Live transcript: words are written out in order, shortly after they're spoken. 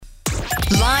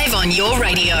Live on your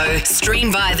radio.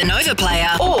 Stream via the Nova player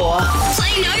or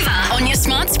play Nova on your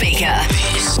smart speaker.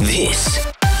 This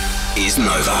is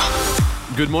Nova.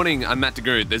 Good morning, I'm Matt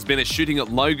DeGroot. There's been a shooting at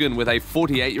Logan with a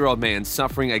 48-year-old man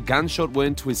suffering a gunshot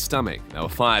wound to his stomach. They were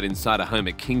fired inside a home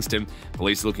at Kingston.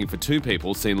 Police are looking for two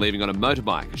people seen leaving on a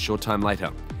motorbike a short time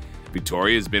later.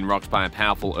 Victoria has been rocked by a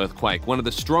powerful earthquake, one of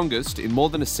the strongest in more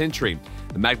than a century.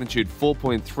 The magnitude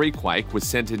 4.3 quake was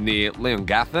centred near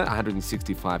Leongatha,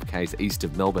 165 k's east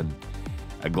of Melbourne.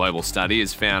 A global study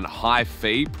has found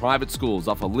high-fee private schools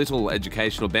offer little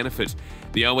educational benefit.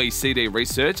 The OECD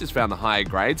research has found the higher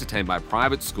grades attained by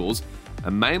private schools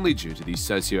are mainly due to the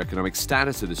socioeconomic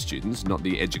status of the students, not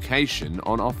the education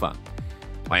on offer.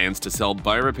 Plans to sell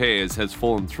Bow Repairs has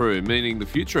fallen through, meaning the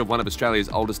future of one of Australia's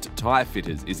oldest tyre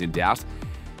fitters is in doubt.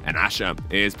 And Usher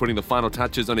is putting the final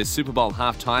touches on his Super Bowl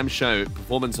halftime show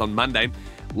performance on Monday,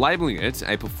 labelling it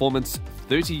a performance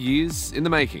 30 years in the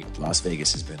making. Las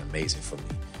Vegas has been amazing for me,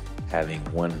 having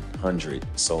 100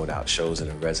 sold-out shows in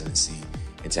a residency,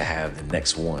 and to have the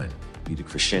next one be the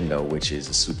crescendo, which is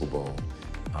a Super Bowl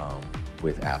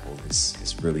with Apple.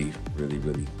 It's really, really,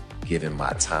 really given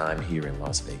my time here in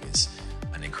Las Vegas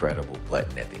an incredible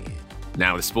button at the end.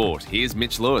 Now with sport, here's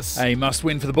Mitch Lewis. A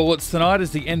must-win for the Bullets tonight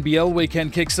as the NBL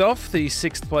weekend kicks off. The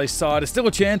sixth-place side has still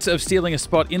a chance of stealing a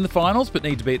spot in the finals, but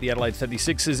need to beat the Adelaide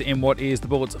 76ers in what is the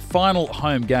Bullets' final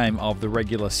home game of the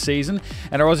regular season.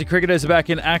 And our Aussie cricketers are back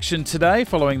in action today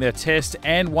following their test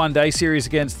and one-day series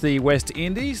against the West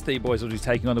Indies. The boys will be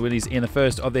taking on the Windies in the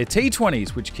first of their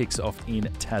T20s, which kicks off in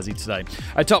Tassie today.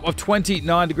 A top of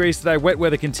 29 degrees today. Wet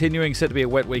weather continuing, set to be a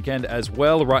wet weekend as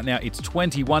well. Right now it's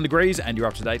 21 degrees, and you're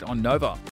up to date on Nova.